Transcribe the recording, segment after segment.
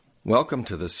Welcome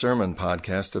to the Sermon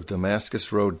Podcast of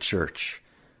Damascus Road Church.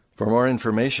 For more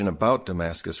information about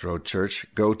Damascus Road Church,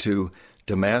 go to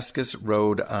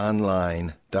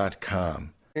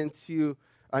damascusroadonline.com. Into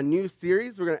a new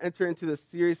series. We're going to enter into this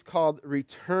series called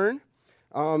Return.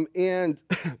 And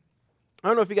I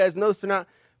don't know if you guys noticed or not,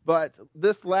 but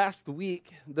this last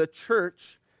week, the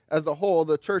church as a whole,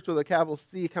 the church with a capital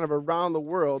C, kind of around the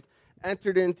world,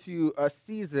 entered into a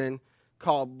season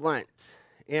called Lent.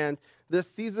 And this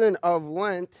season of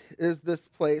Lent is this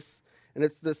place, and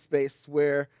it's this space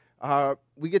where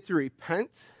we get to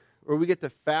repent, where we get to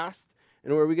fast,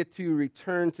 and where we get to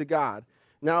return to God.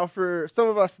 Now, for some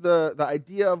of us, the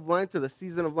idea of Lent or the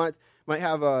season of Lent might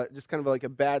have just kind of like a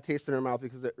bad taste in our mouth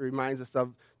because it reminds us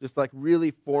of just like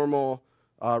really formal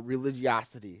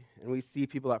religiosity. And we see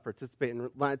people that participate in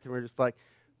Lent, and we're just like,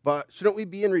 but shouldn't we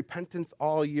be in repentance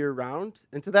all year round?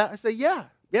 And to that, I say, yeah,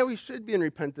 we should be in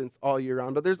repentance all year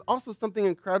round. But there's also something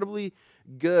incredibly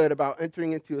good about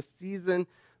entering into a season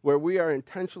where we are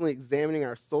intentionally examining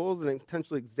our souls and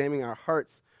intentionally examining our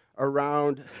hearts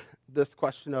around this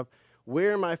question of,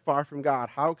 where am I far from God?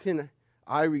 How can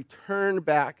I return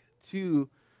back to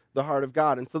the heart of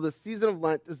God? And so the season of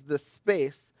Lent is this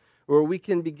space where we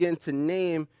can begin to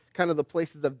name kind of the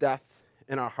places of death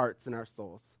in our hearts and our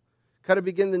souls. Kind of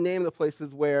begin to name the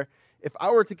places where if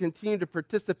I were to continue to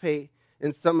participate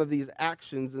in some of these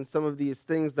actions and some of these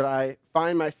things that I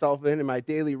find myself in my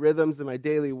daily rhythms, in my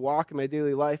daily walk, in my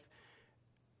daily life,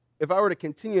 if I were to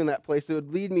continue in that place, it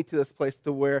would lead me to this place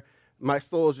to where my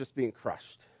soul is just being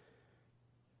crushed,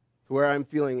 to where I'm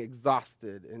feeling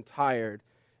exhausted and tired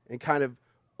and kind of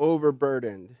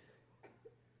overburdened.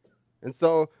 And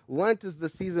so Lent is the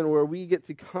season where we get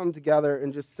to come together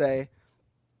and just say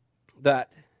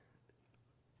that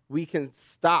we can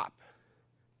stop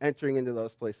entering into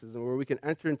those places and where we can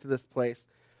enter into this place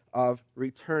of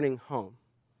returning home,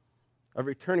 of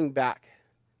returning back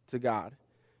to God.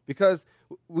 Because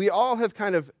we all have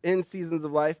kind of, in seasons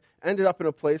of life, ended up in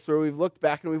a place where we've looked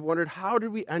back and we've wondered, how did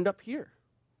we end up here?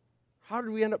 How did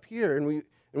we end up here? And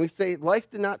we say life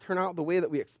did not turn out the way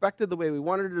that we expected, the way we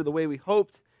wanted it, or the way we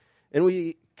hoped. And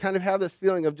we kind of have this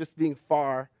feeling of just being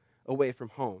far away from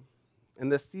home.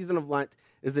 And this season of Lent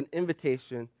is an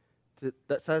invitation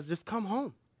that says, just come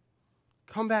home.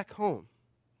 Come back home.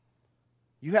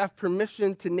 You have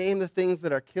permission to name the things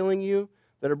that are killing you,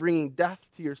 that are bringing death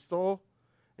to your soul,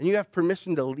 and you have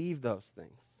permission to leave those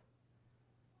things.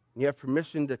 And you have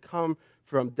permission to come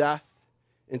from death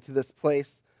into this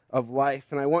place of life.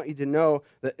 And I want you to know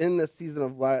that in this season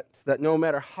of Lent, that no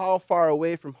matter how far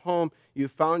away from home you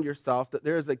found yourself, that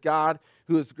there is a God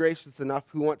who is gracious enough,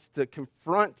 who wants to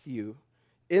confront you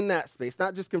in that space.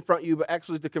 Not just confront you, but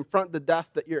actually to confront the death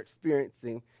that you're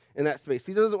experiencing in that space.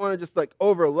 He doesn't want to just like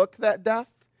overlook that death.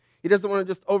 He doesn't want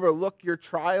to just overlook your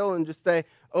trial and just say,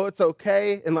 oh, it's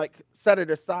okay, and like set it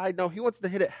aside. No, he wants to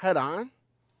hit it head on. And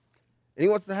he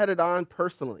wants to hit it on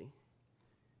personally.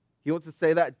 He wants to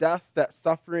say that death, that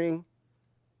suffering,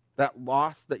 that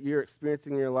loss that you're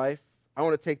experiencing in your life, I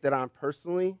want to take that on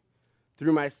personally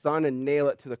through my son and nail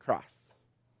it to the cross.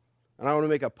 And I want to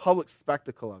make a public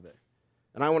spectacle of it.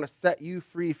 And I want to set you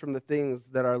free from the things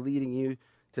that are leading you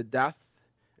to death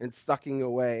and sucking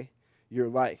away your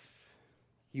life.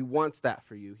 He wants that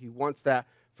for you. He wants that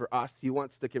for us. He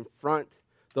wants to confront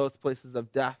those places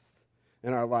of death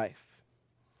in our life.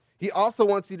 He also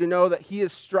wants you to know that he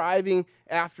is striving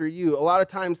after you. A lot of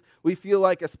times we feel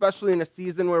like, especially in a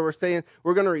season where we're saying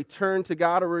we're going to return to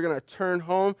God or we're going to turn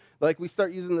home, like we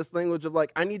start using this language of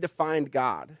like, I need to find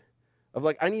God. Of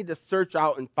like, I need to search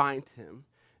out and find him.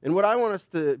 And what I want us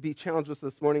to be challenged with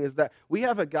this morning is that we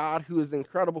have a God who is in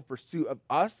incredible pursuit of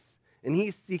us, and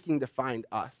he's seeking to find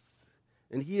us.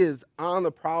 And he is on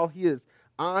the prowl. He is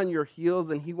on your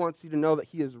heels, and he wants you to know that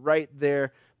he is right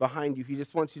there behind you. He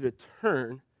just wants you to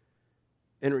turn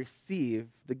and receive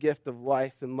the gift of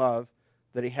life and love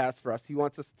that he has for us. He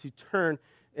wants us to turn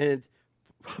and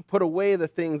put away the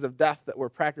things of death that we're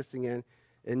practicing in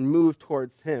and move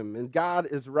towards him. And God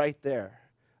is right there.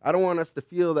 I don't want us to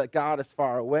feel that God is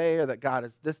far away or that God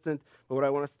is distant, but what I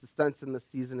want us to sense in this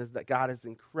season is that God is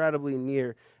incredibly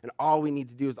near, and all we need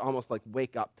to do is almost like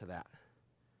wake up to that.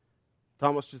 To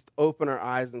almost just open our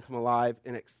eyes and come alive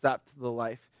and accept the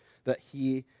life that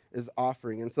he is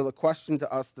offering. And so the question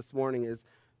to us this morning is,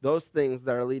 those things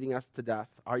that are leading us to death,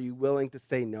 are you willing to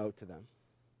say no to them?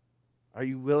 Are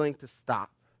you willing to stop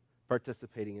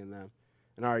participating in them?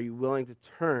 And are you willing to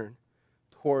turn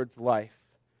towards life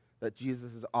that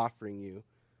Jesus is offering you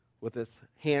with his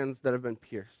hands that have been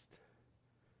pierced,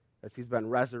 as he's been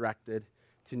resurrected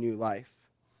to new life?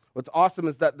 What's awesome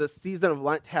is that the season of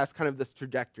Lent has kind of this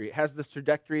trajectory. It has this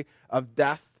trajectory of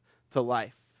death to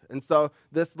life. And so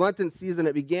this Lenten season,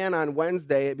 it began on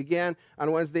Wednesday. It began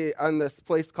on Wednesday on this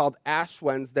place called Ash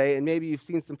Wednesday. And maybe you've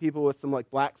seen some people with some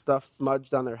like black stuff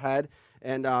smudged on their head.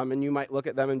 And you might look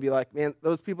at them and be like, man,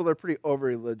 those people are pretty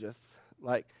over-religious.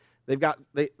 Like they got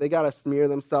to smear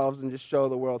themselves and just show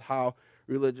the world how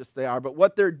religious they are. But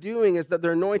what they're doing is that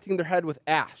they're anointing their head with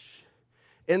ash.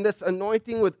 And this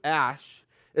anointing with ash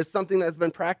is something that's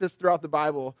been practiced throughout the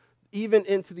Bible, even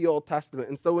into the Old Testament.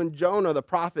 And so when Jonah, the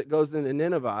prophet, goes into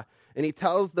Nineveh, and he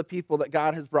tells the people that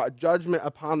God has brought judgment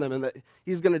upon them and that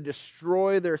he's going to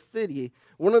destroy their city,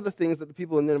 one of the things that the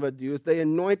people in Nineveh do is they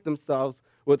anoint themselves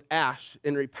with ash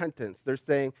in repentance. They're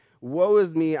saying, woe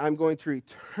is me, I'm going to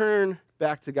return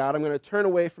back to God. I'm going to turn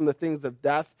away from the things of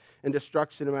death and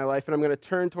destruction in my life, and I'm going to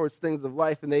turn towards things of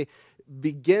life. And they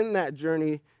begin that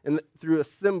journey through a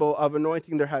symbol of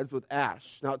anointing their heads with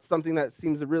ash. Now, it's something that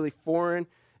seems really foreign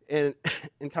and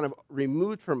kind of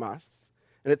removed from us.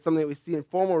 And it's something that we see in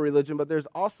formal religion, but there's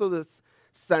also this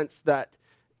sense that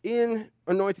in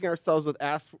anointing ourselves with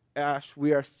ash,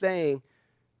 we are saying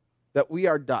that we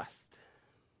are dust.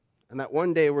 And that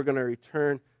one day we're going to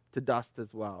return to dust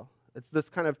as well. It's this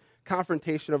kind of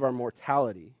confrontation of our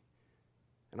mortality.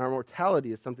 And our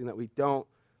mortality is something that we don't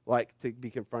like to be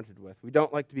confronted with. We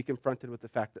don't like to be confronted with the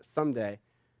fact that someday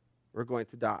we're going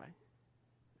to die.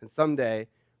 And someday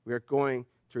we are going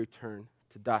to return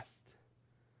to dust.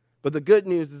 But the good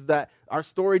news is that our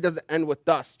story doesn't end with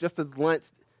dust, just as Lent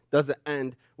doesn't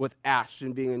end with ash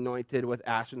and being anointed with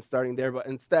ash and starting there, but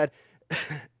instead,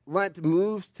 Lent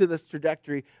moves to this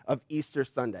trajectory of Easter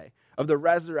Sunday, of the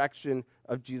resurrection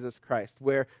of Jesus Christ,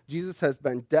 where Jesus has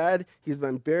been dead, he's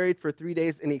been buried for 3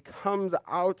 days, and he comes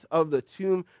out of the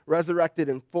tomb resurrected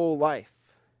in full life.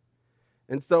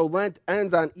 And so Lent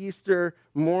ends on Easter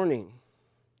morning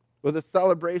with a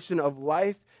celebration of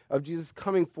life, of Jesus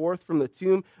coming forth from the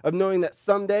tomb, of knowing that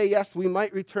someday, yes, we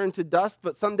might return to dust,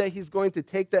 but someday he's going to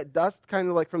take that dust, kind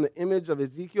of like from the image of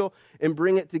Ezekiel, and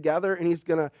bring it together, and he's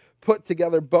going to put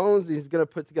together bones, and he's going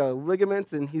to put together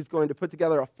ligaments, and he's going to put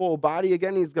together a full body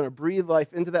again. He's going to breathe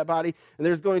life into that body, and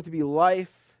there's going to be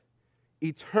life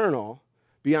eternal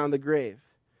beyond the grave.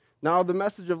 Now, the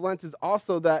message of Lent is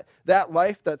also that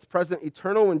life that's present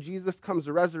eternal, when Jesus comes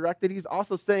resurrected, he's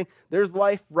also saying there's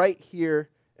life right here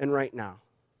and right now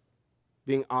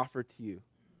being offered to you.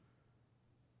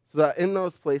 So that in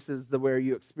those places where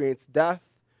you experience death,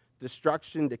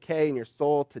 destruction, decay in your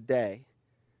soul today,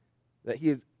 that he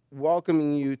is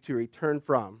welcoming you to return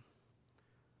from,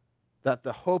 that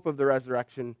the hope of the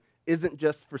resurrection isn't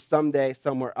just for someday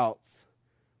somewhere else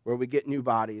where we get new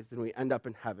bodies and we end up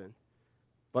in heaven,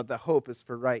 but the hope is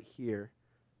for right here,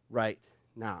 right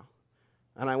now.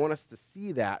 And I want us to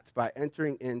see that by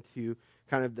entering into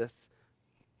kind of this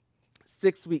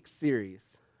 6-week series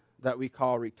that we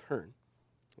call Return.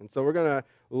 And so we're going to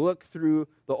look through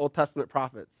the Old Testament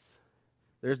prophets.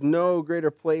 There's no greater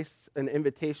place and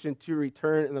invitation to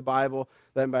return in the Bible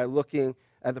than by looking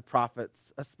at the prophets,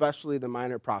 especially the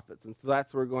minor prophets. And so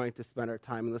that's where we're going to spend our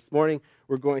time. And this morning,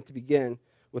 we're going to begin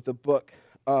with the book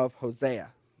of Hosea.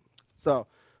 So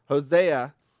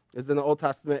Hosea is in the Old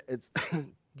Testament. It's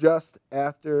just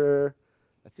after,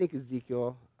 I think,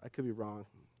 Ezekiel. I could be wrong.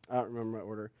 I don't remember my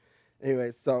order.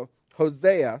 Anyway, so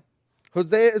Hosea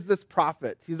is this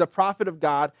prophet. He's a prophet of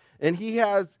God, and he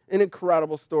has an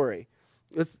incredible story.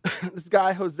 This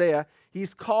guy, Hosea,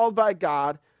 he's called by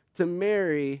God to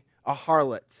marry a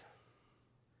harlot.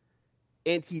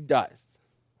 And he does.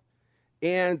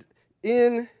 And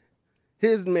in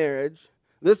his marriage,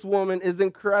 this woman is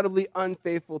incredibly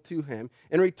unfaithful to him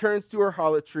and returns to her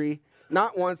harlotry,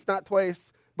 not once, not twice,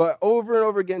 but over and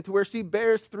over again, to where she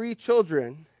bears 3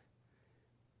 children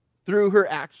through her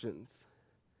actions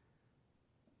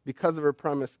because of her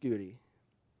promiscuity.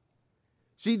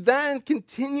 She then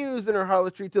continues in her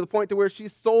harlotry to the point to where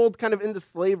she's sold kind of into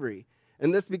slavery.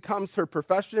 And this becomes her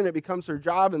profession, it becomes her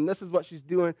job, and this is what she's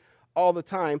doing all the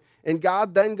time. And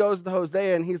God then goes to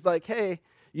Hosea and he's like, hey,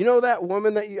 you know that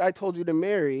woman that I told you to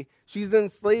marry? She's in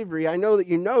slavery. I know that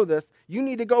you know this. You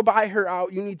need to go buy her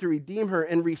out. You need to redeem her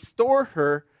and restore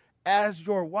her as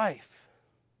your wife.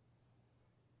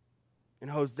 And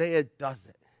Hosea does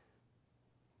it.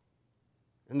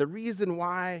 And the reason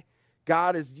why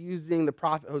God is using the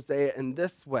prophet Hosea in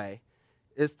this way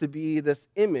is to be this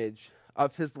image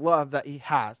of his love that he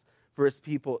has for his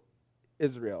people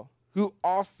Israel, who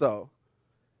also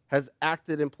has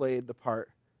acted and played the part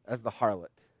as the harlot.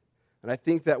 And I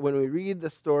think that when we read the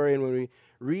story and when we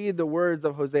read the words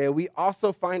of Hosea, we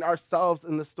also find ourselves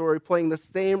in the story playing the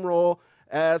same role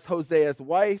as Hosea's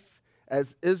wife,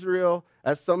 as Israel,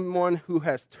 as someone who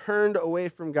has turned away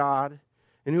from God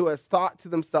and who has thought to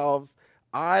themselves,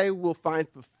 I will find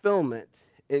fulfillment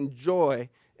and joy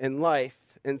in life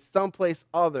in some place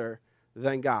other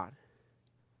than God.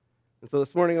 And so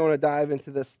this morning I want to dive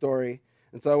into this story.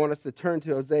 And so I want us to turn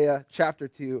to Hosea chapter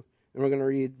 2, and we're going to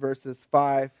read verses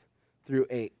 5 through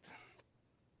 8.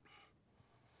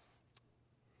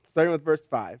 Starting with verse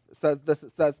 5, it says this,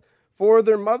 it says, "For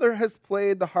their mother has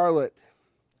played the harlot.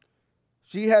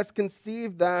 She has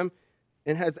conceived them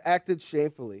and has acted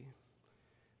shamefully.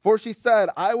 For she said,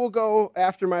 I will go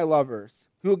after my lovers,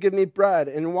 who will give me bread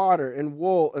and water and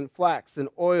wool and flax and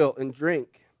oil and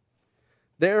drink.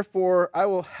 Therefore, I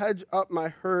will hedge up my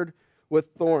herd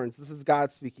with thorns." This is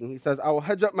God speaking. He says, I will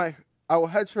hedge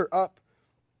her up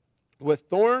with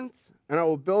thorns, and I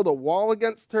will build a wall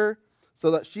against her so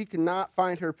that she cannot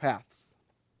find her paths.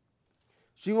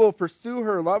 She will pursue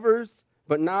her lovers,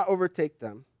 but not overtake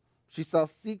them. She shall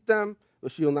seek them,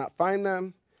 but she will not find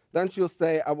them. Then she will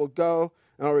say, I will go,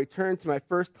 and I'll return to my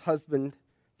first husband,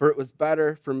 for it was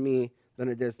better for me than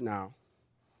it is now.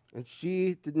 And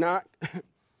she did not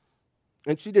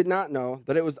know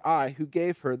that it was I who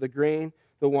gave her the grain,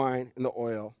 the wine, and the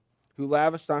oil, who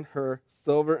lavished on her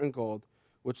silver and gold,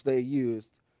 which they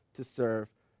used to serve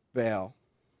Baal.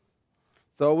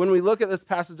 So when we look at this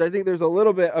passage, I think there's a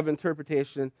little bit of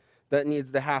interpretation that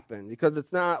needs to happen, because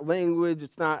it's not language,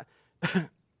 it's not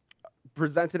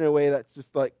presented in a way that's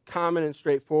just like common and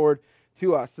straightforward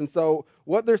to us. And so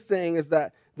what they're saying is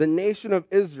that the nation of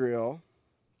Israel,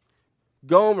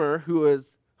 Gomer, who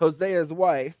is Hosea's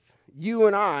wife, you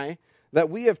and I, that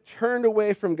we have turned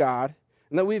away from God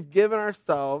and that we've given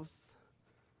ourselves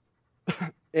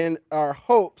and our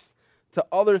hopes to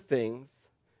other things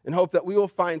in hope that we will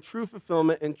find true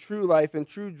fulfillment and true life and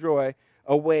true joy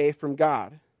away from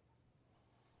God.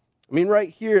 I mean, right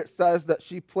here it says that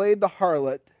she played the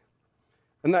harlot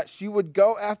and that she would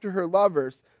go after her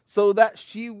lovers so that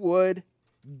she would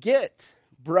get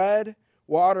bread,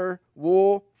 water,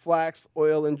 wool, flax,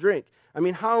 oil, and drink. I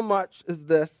mean, how much is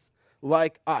this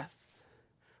like us?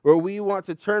 Where we want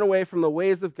to turn away from the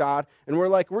ways of God, and we're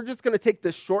like, we're just going to take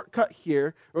this shortcut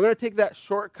here. We're going to take that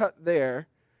shortcut there.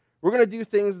 We're going to do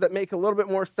things that make a little bit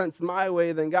more sense my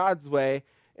way than God's way.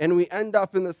 And we end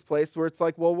up in this place where it's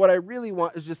like, well, what I really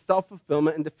want is just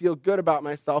self-fulfillment and to feel good about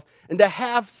myself and to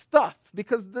have stuff,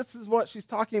 because this is what she's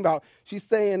talking about. She's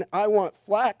saying, I want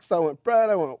flax, I want bread,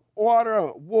 I want water, I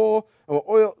want wool, I want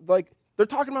oil. Like, they're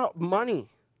talking about money.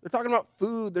 They're talking about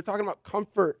food. They're talking about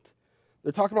comfort.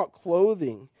 They're talking about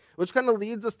clothing, which kind of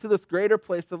leads us to this greater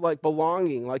place of like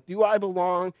belonging. Like, do I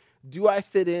belong? Do I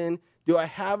fit in? Do I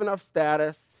have enough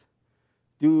status?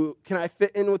 Can I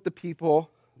fit in with the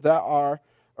people that are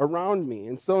around me?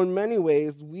 And so in many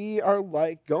ways, we are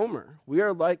like Gomer. We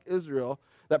are like Israel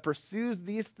that pursues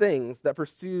these things, that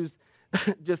pursues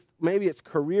just maybe it's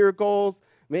career goals,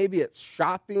 maybe it's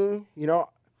shopping. You know,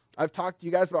 I've talked to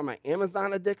you guys about my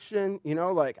Amazon addiction. You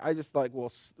know, like I just like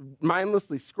will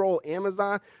mindlessly scroll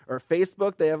Amazon or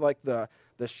Facebook. They have like the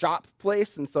shop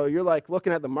place, and so you're like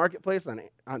looking at the marketplace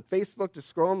on Facebook,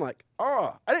 just scrolling like,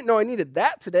 oh, I didn't know I needed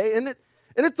that today, and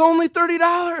it's only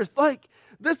 $30. Like,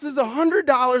 this is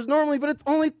 $100 normally, but it's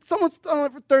only someone's selling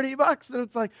it for $30, and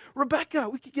it's like, Rebecca,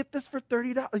 we could get this for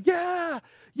 $30.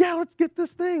 Yeah, let's get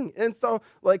this thing. And so,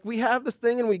 like, we have this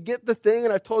thing, and we get the thing,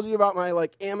 and I've told you about my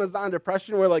like Amazon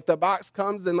depression, where like the box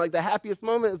comes, and like the happiest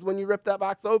moment is when you rip that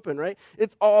box open, right?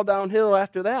 It's all downhill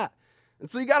after that. And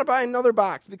so you got to buy another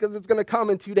box because it's going to come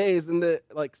in 2 days, and the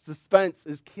like suspense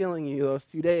is killing you those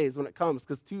 2 days when it comes,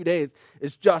 because 2 days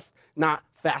is just not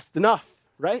fast enough,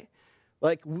 right?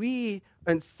 Like, we,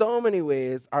 in so many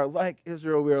ways, are like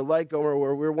Israel. We are like Gomer,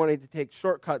 where we're wanting to take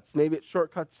shortcuts. Maybe it's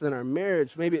shortcuts in our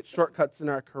marriage. Maybe it's shortcuts in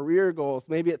our career goals.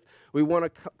 Maybe it's we want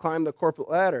to climb the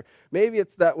corporate ladder. Maybe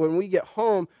it's that when we get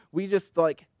home, we just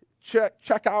like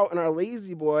check out in our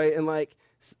lazy boy and like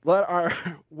let our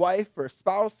wife or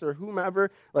spouse or whomever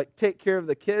like take care of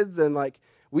the kids, and like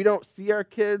we don't see our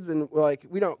kids, and like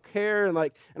we don't care, and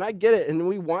like, and I get it, and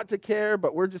we want to care,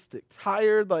 but we're just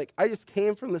tired. Like, I just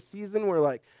came from the season where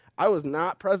like I was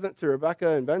not present to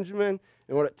Rebecca and Benjamin,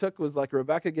 and what it took was like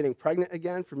Rebecca getting pregnant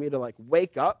again for me to like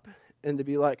wake up and to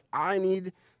be like, I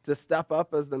need to step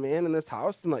up as the man in this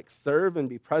house and like serve and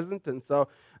be present. And so,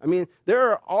 I mean,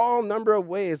 there are all number of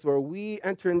ways where we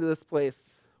enter into this place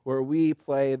where we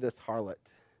play this harlot,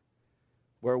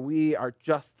 where we are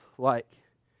just like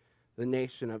the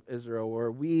nation of Israel,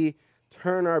 where we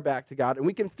turn our back to God, and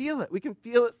we can feel it. We can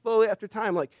feel it slowly after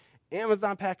time, like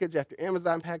Amazon package after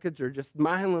Amazon package, or just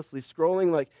mindlessly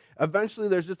scrolling. Like, eventually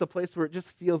there's just a place where it just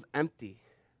feels empty,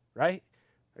 right?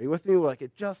 Are you with me? Like,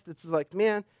 it's just like,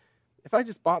 man, if I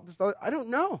just bought this, I don't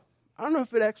know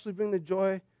if it actually brings the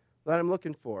joy that I'm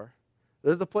looking for.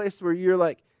 There's a place where you're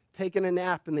like taking a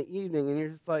nap in the evening and you're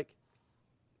just like,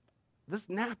 this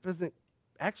nap isn't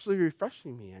actually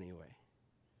refreshing me anyway.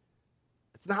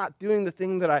 It's not doing the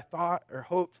thing that I thought or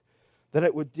hoped that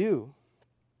it would do.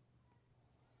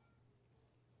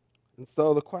 And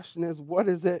so the question is, what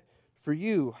is it for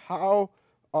you? How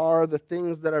are the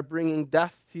things that are bringing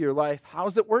death to your life?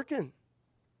 How's it working?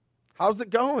 How's it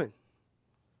going?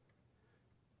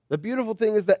 The beautiful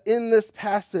thing is that in this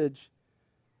passage,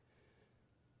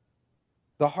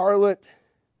 the harlot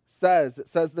says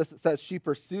she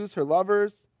pursues her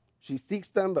lovers, she seeks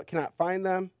them but cannot find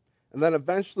them, and then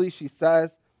eventually she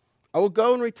says, I will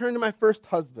go and return to my first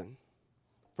husband,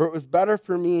 for it was better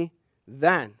for me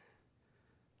then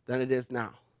than it is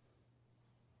now.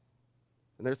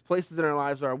 And there's places in our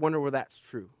lives where I wonder where that's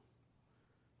true,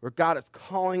 where God is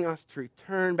calling us to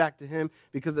return back to him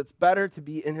because it's better to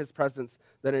be in his presence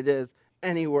than it is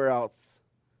anywhere else,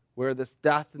 where this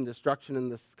death and destruction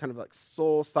and this kind of like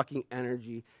soul-sucking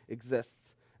energy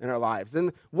exists in our lives.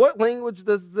 And what language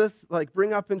does this like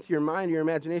bring up into your mind, your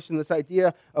imagination, this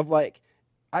idea of like,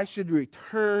 I should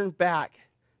return back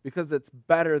because it's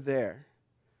better there?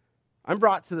 I'm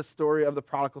brought to the story of the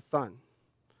prodigal son.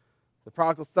 The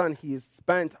prodigal son, he's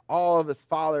spent all of his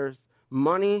father's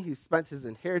money. He's spent his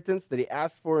inheritance that he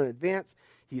asked for in advance.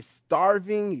 He's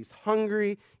starving. He's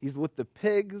hungry. He's with the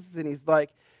pigs. And he's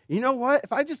like, you know what?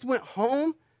 If I just went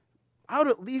home, I would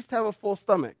at least have a full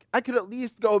stomach. I could at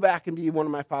least go back and be one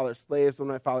of my father's slaves, one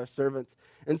of my father's servants.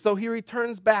 And so he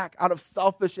returns back out of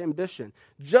selfish ambition,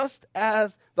 just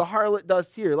as the harlot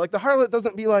does here. Like the harlot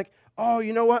doesn't be like, oh,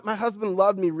 you know what? My husband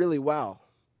loved me really well.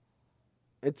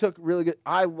 It took really good.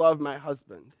 I love my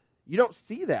husband. You don't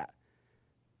see that.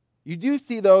 You do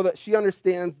see, though, that she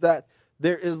understands that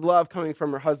there is love coming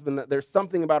from her husband, that there's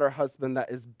something about her husband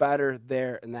that is better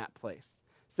there in that place.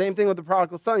 Same thing with the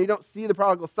prodigal son. You don't see the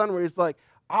prodigal son where he's like,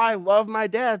 I love my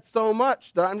dad so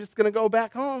much that I'm just going to go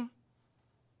back home.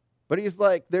 But he's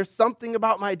like, there's something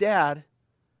about my dad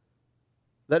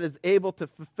that is able to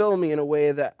fulfill me in a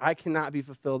way that I cannot be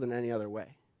fulfilled in any other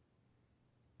way.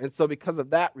 And so because of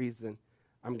that reason,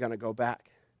 I'm going to go back.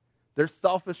 There's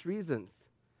selfish reasons,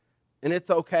 and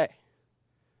it's okay.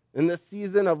 In the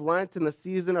season of Lent, in the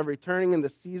season of returning, in the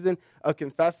season of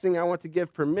confessing, I want to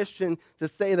give permission to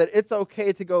say that it's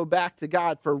okay to go back to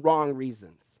God for wrong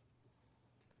reasons.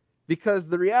 Because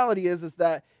the reality is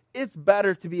that it's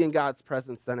better to be in God's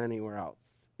presence than anywhere else.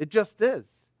 It just is.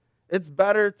 It's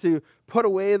better to put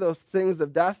away those things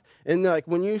of death. And like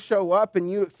when you show up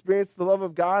and you experience the love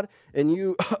of God and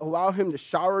you allow him to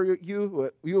shower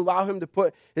you, you allow him to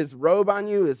put his robe on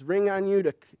you, his ring on you,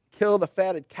 to kill the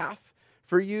fatted calf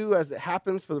for you as it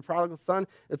happens for the prodigal son.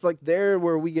 It's like there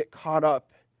where we get caught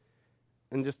up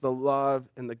in just the love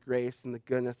and the grace and the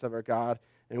goodness of our God.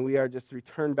 And we are just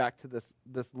returned back to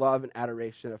this love and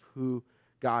adoration of who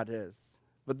God is.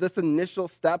 But this initial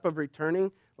step of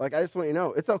returning, like, I just want you to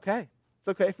know, it's okay. It's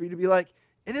okay for you to be like,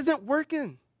 it isn't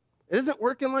working. It isn't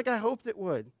working like I hoped it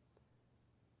would.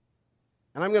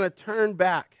 And I'm going to turn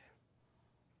back.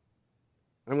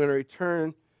 I'm going to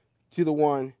return to the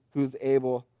one who's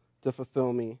able to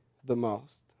fulfill me the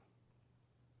most.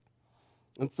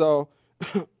 And so,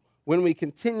 when we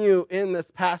continue in this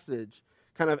passage,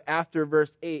 kind of after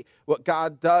verse 8, what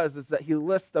God does is that he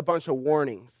lists a bunch of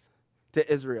warnings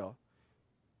to Israel.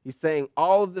 He's saying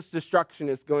all of this destruction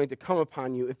is going to come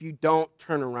upon you if you don't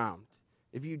turn around,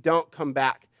 if you don't come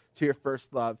back to your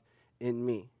first love in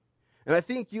me. And I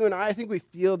think you and I think we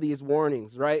feel these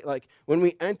warnings, right? Like when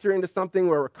we enter into something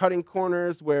where we're cutting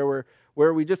corners, where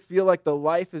we just feel like the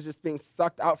life is just being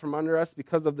sucked out from under us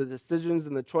because of the decisions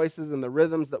and the choices and the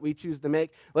rhythms that we choose to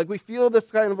make. Like we feel this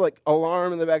kind of like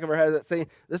alarm in the back of our head that's saying,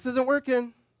 this isn't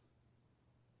working.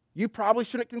 You probably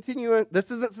shouldn't continue it. This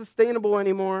isn't sustainable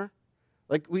anymore.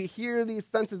 Like we hear these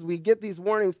senses, we get these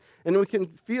warnings, and we can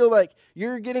feel like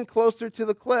you're getting closer to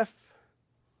the cliff.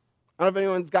 I don't know if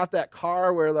anyone's got that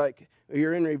car where like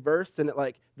you're in reverse and it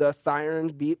like the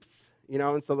siren beeps, you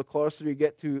know, and so the closer you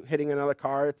get to hitting another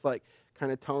car, it's like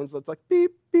kind of tones, so it's like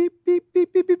beep, beep, beep,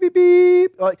 beep, beep, beep, beep,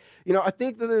 beep. Like, you know, I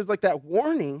think that there's like that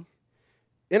warning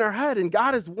in our head, and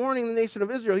God is warning the nation of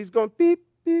Israel. He's going beep,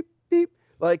 beep, beep,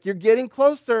 like you're getting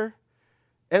closer.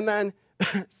 And then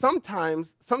sometimes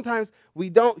we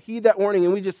don't heed that warning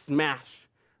and we just smash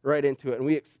right into it and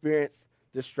we experience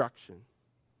destruction.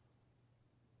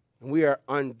 And we are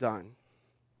undone.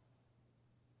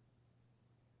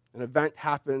 An event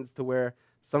happens to where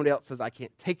somebody else says, I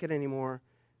can't take it anymore,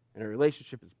 and a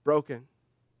relationship is broken.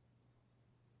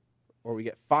 Or we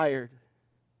get fired.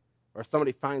 Or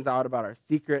somebody finds out about our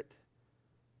secret.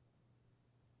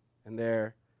 And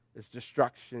there is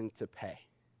destruction to pay.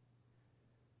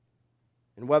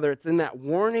 And whether it's in that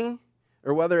warning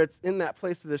or whether it's in that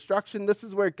place of destruction, this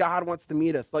is where God wants to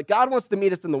meet us. Like, God wants to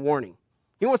meet us in the warning.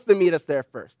 He wants to meet us there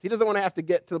first. He doesn't want to have to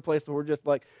get to the place where we're just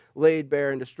like laid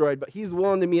bare and destroyed, but he's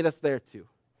willing to meet us there too.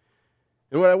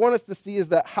 And what I want us to see is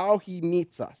that how he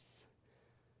meets us,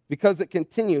 because it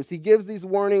continues. He gives these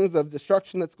warnings of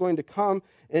destruction that's going to come,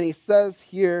 and he says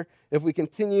here, if we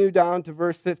continue down to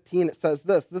verse 15, it says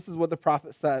this. This is what the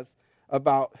prophet says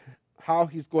about how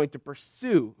he's going to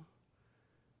pursue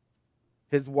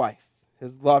his wife,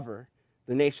 his lover,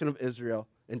 the nation of Israel,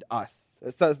 and us.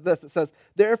 It says this. It says,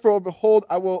 therefore, behold,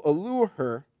 I will allure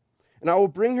her, and I will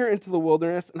bring her into the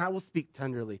wilderness, and I will speak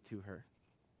tenderly to her.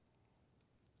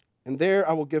 And there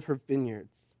I will give her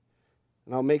vineyards,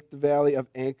 and I'll make the valley of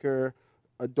Anchor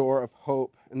a door of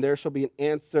hope, and there shall be an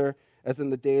answer as in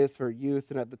the days of her youth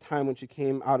and at the time when she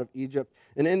came out of Egypt.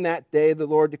 And in that day, the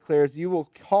Lord declares, you will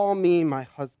call me my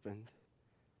husband,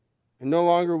 and no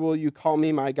longer will you call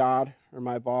me my God or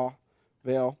my Baal.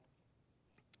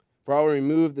 For I will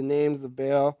remove the names of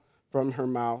Baal from her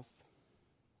mouth,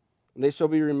 and they shall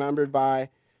be remembered by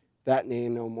that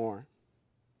name no more.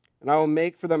 And I will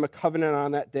make for them a covenant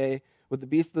on that day with the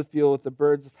beasts of the field, with the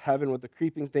birds of heaven, with the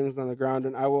creeping things on the ground,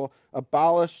 and I will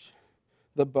abolish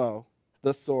the bow,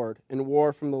 the sword, and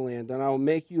war from the land, and I will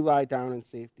make you lie down in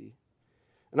safety.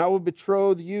 And I will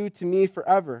betroth you to me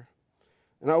forever,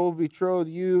 and I will betroth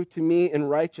you to me in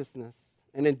righteousness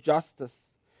and in justice,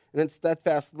 and in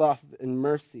steadfast love and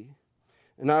mercy.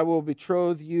 And I will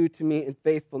betroth you to me in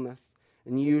faithfulness,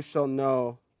 and you shall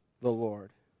know the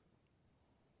Lord.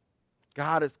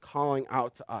 God is calling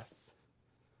out to us.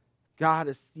 God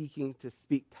is seeking to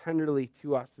speak tenderly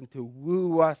to us and to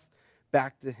woo us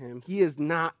back to him. He is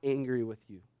not angry with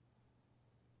you.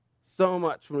 So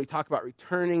much when we talk about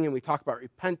returning and we talk about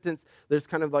repentance, there's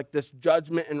kind of like this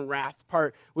judgment and wrath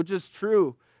part, which is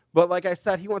true. But like I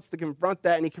said, he wants to confront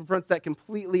that, and he confronts that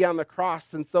completely on the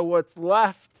cross. And so what's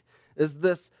left is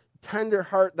this tender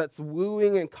heart that's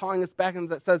wooing and calling us back, and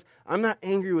that says, I'm not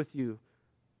angry with you.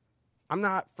 I'm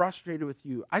not frustrated with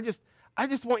you. I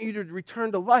just want you to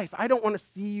return to life. I don't want to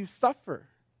see you suffer.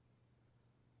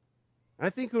 And I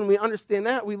think when we understand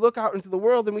that, we look out into the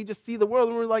world and we just see the world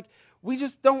and we're like, we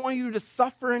just don't want you to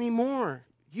suffer anymore.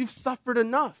 You've suffered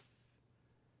enough.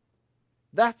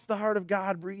 That's the heart of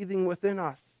God breathing within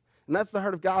us. And that's the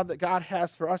heart of God that God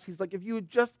has for us. He's like, if you would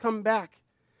just come back,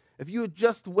 if you would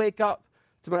just wake up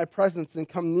to my presence and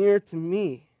come near to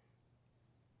me,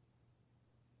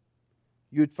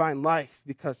 you would find life,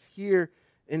 because here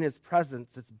in his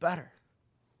presence, it's better.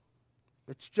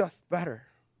 It's just better.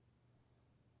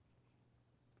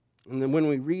 And then when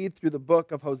we read through the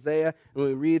book of Hosea and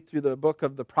we read through the book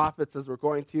of the prophets, as we're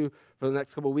going to for the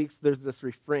next couple of weeks, there's this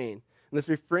refrain. And this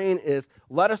refrain is,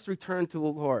 let us return to the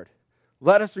Lord.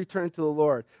 Let us return to the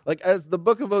Lord. Like, as the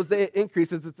book of Hosea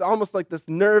increases, it's almost like this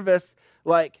nervous,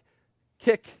 like,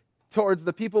 kick towards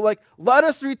the people. Like, let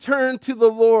us return to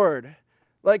the Lord.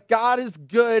 Like, God is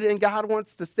good and God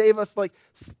wants to save us. Like,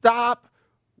 stop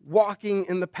walking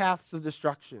in the paths of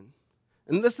destruction.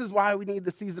 And this is why we need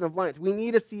the season of Lent. We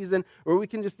need a season where we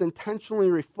can just intentionally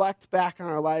reflect back on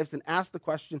our lives and ask the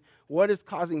question, what is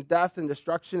causing death and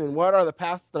destruction, and what are the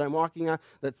paths that I'm walking on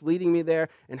that's leading me there,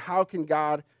 and how can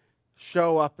God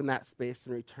show up in that space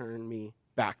and return me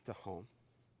back to home?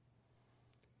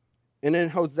 And in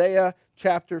Hosea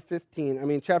chapter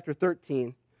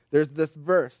 13, there's this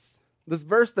verse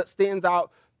that stands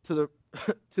out to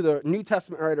the New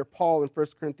Testament writer Paul in 1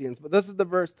 Corinthians. But this is the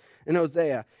verse in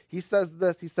Hosea. He says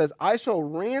this. He says, I shall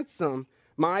ransom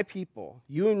my people,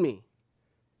 you and me,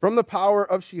 from the power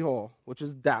of Sheol, which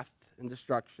is death and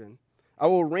destruction. I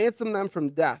will ransom them from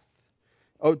death.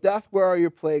 O death, where are your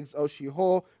plagues? O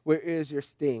Sheol, where is your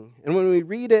sting? And when we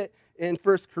read it in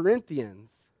 1 Corinthians,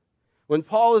 when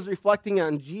Paul is reflecting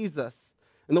on Jesus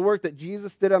and the work that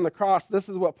Jesus did on the cross, this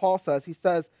is what Paul says. He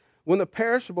says, when the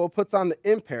perishable puts on the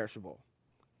imperishable,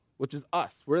 which is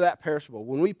us, we're that perishable.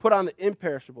 When we put on the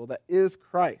imperishable, that is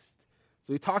Christ.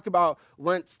 So we talk about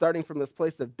Lent starting from this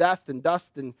place of death and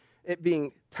dust and it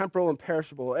being temporal and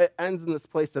perishable. It ends in this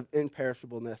place of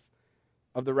imperishableness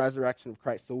of the resurrection of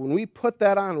Christ. So when we put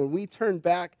that on, when we turn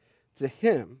back to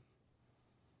him,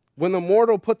 when the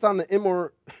mortal puts on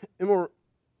the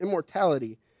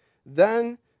immortality,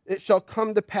 then it shall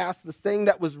come to pass the saying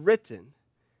that was written.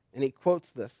 And he quotes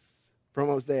this from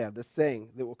Hosea, the saying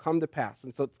that will come to pass.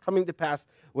 And so it's coming to pass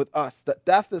with us, that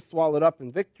death is swallowed up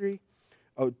in victory.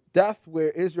 O death, where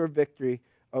is your victory?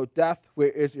 O death, where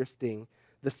is your sting?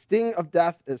 The sting of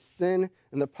death is sin,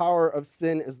 and the power of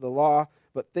sin is the law.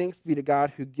 But thanks be to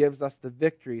God who gives us the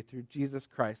victory through Jesus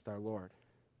Christ our Lord.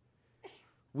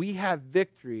 We have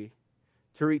victory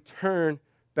to return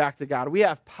back to God. We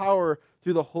have power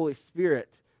through the Holy Spirit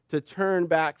to turn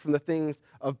back from the things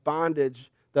of bondage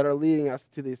that are leading us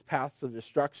to these paths of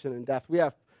destruction and death. We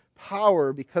have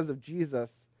power because of Jesus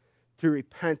to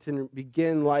repent and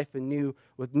begin life anew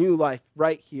with new life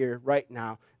right here, right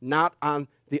now, not on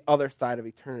the other side of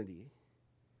eternity.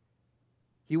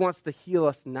 He wants to heal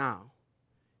us now.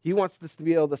 He wants us to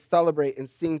be able to celebrate and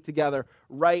sing together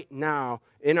right now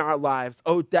in our lives.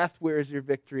 Oh, death, where is your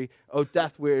victory? Oh,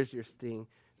 death, where is your sting?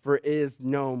 For it is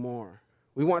no more.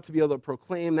 We want to be able to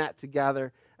proclaim that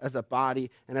together as a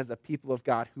body and as a people of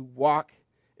God who walk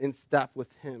in step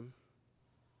with him.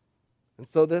 And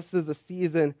so this is a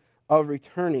season of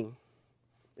returning.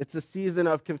 It's a season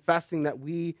of confessing that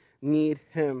we need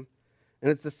him.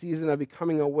 And it's a season of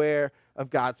becoming aware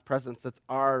of God's presence that's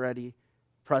already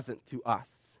present to us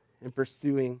and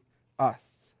pursuing us.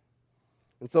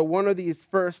 And so one of these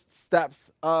first steps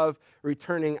of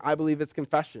returning, I believe, is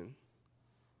confession.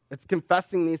 It's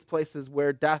confessing these places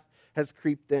where death has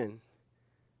creeped in.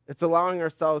 It's allowing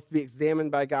ourselves to be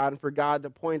examined by God and for God to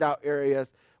point out areas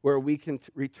where we can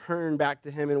return back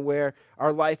to him and where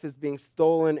our life is being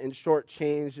stolen and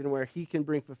shortchanged and where he can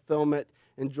bring fulfillment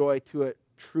and joy to it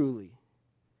truly.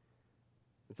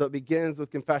 And so it begins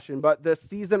with confession. But the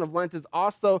season of Lent is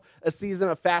also a season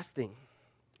of fasting.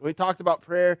 We talked about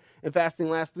prayer and fasting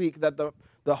last week, that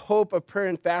the hope of prayer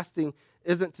and fasting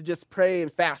isn't to just pray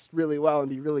and fast really well and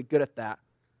be really good at that,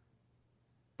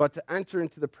 but to enter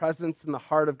into the presence and the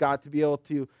heart of God, to be able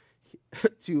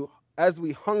to as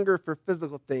we hunger for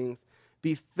physical things,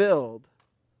 be filled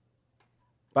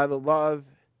by the love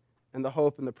and the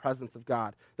hope and the presence of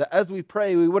God. That as we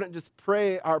pray, we wouldn't just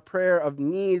pray our prayer of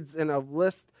needs and a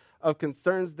list of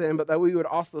concerns to him, but that we would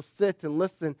also sit and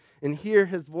listen and hear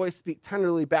his voice speak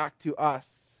tenderly back to us.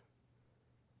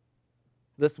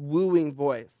 This wooing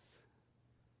voice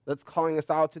that's calling us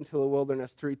out into the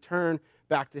wilderness to return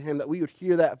back to him, that we would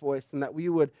hear that voice and that we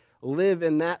would live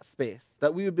in that space,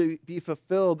 that we would be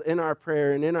fulfilled in our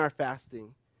prayer and in our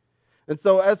fasting. And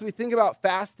so as we think about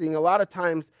fasting, a lot of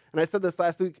times, and I said this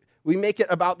last week, we make it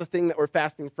about the thing that we're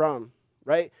fasting from,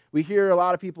 right? We hear a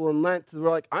lot of people in Lent, we're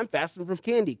like, I'm fasting from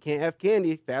candy. Can't have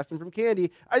candy, fasting from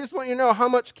candy. I just want you to know how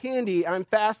much candy I'm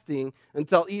fasting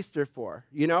until Easter for,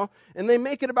 you know? And they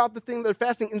make it about the thing they're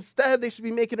fasting. Instead, they should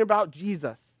be making it about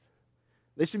Jesus.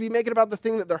 They should be making it about the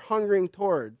thing that they're hungering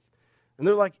towards. And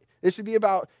they're like, it should be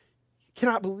about,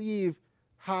 cannot believe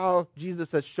how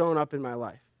Jesus has shown up in my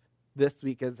life this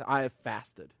week as I have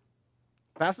fasted.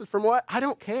 Fasted from what? I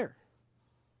don't care.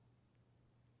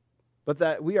 But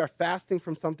that we are fasting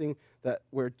from something that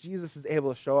where Jesus is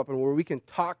able to show up and where we can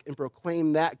talk and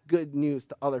proclaim that good news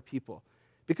to other people.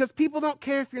 Because people don't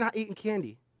care if you're not eating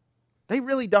candy. They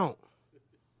really don't.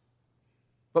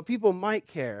 But people might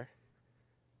care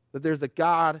that there's a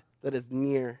God that is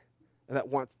near and that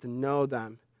wants to know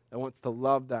them, that wants to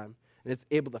love them, and is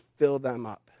able to fill them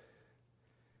up.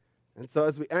 And so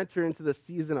as we enter into the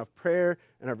season of prayer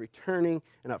and of returning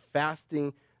and of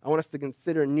fasting, I want us to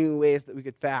consider new ways that we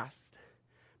could fast.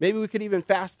 Maybe we could even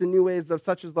fast in new ways of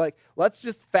such as like, let's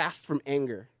just fast from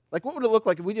anger. Like what would it look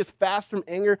like if we just fast from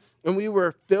anger and we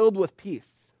were filled with peace?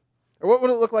 Or what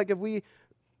would it look like if we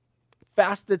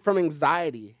fasted from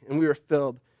anxiety and we were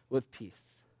filled with peace?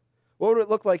 What would it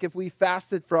look like if we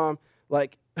fasted from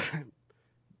like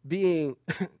being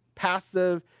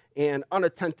passive and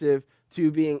unattentive to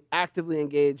being actively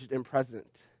engaged and present?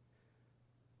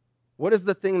 What is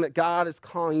the thing that God is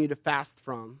calling you to fast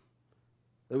from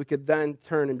that we could then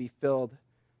turn and be filled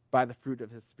by the fruit of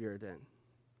his Spirit in?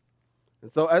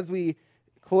 And so as we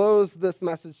close this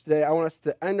message today, I want us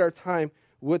to end our time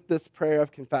with this prayer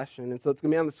of confession. And so it's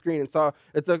going to be on the screen. And so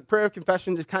it's a prayer of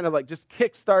confession to kind of like just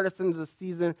kickstart us into the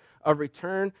season of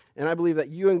return. And I believe that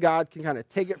you and God can kind of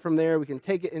take it from there. We can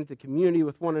take it into community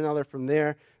with one another from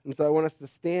there. And so I want us to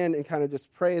stand and kind of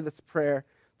just pray this prayer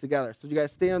together. So you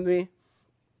guys stand with me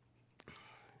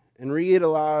and read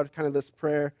aloud kind of this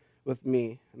prayer with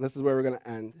me. And this is where we're going to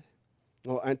end.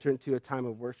 We'll enter into a time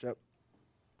of worship.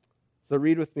 So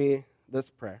read with me this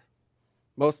prayer.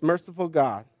 Most merciful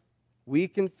God, we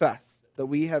confess that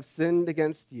we have sinned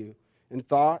against you in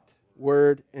thought,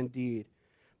 word, and deed,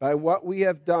 by what we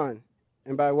have done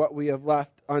and by what we have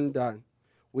left undone.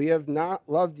 We have not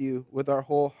loved you with our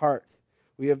whole heart.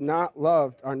 We have not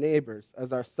loved our neighbors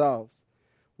as ourselves.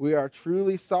 We are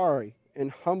truly sorry and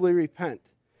humbly repent.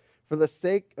 For the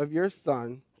sake of your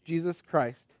Son, Jesus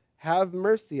Christ, have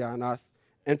mercy on us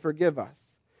and forgive us,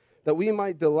 that we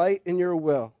might delight in your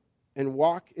will and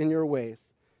walk in your ways,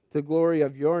 to glory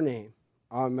of your name.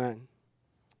 Amen.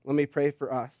 Let me pray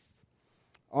for us.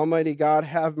 Almighty God,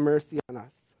 have mercy on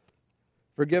us.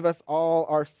 Forgive us all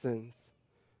our sins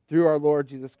through our Lord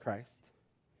Jesus Christ.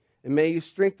 And may you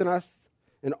strengthen us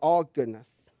in all goodness.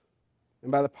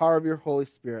 And by the power of your Holy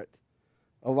Spirit,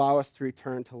 allow us to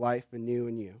return to life anew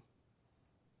in you.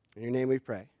 In your name we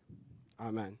pray.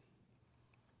 Amen.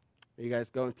 You guys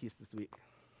go in peace this week.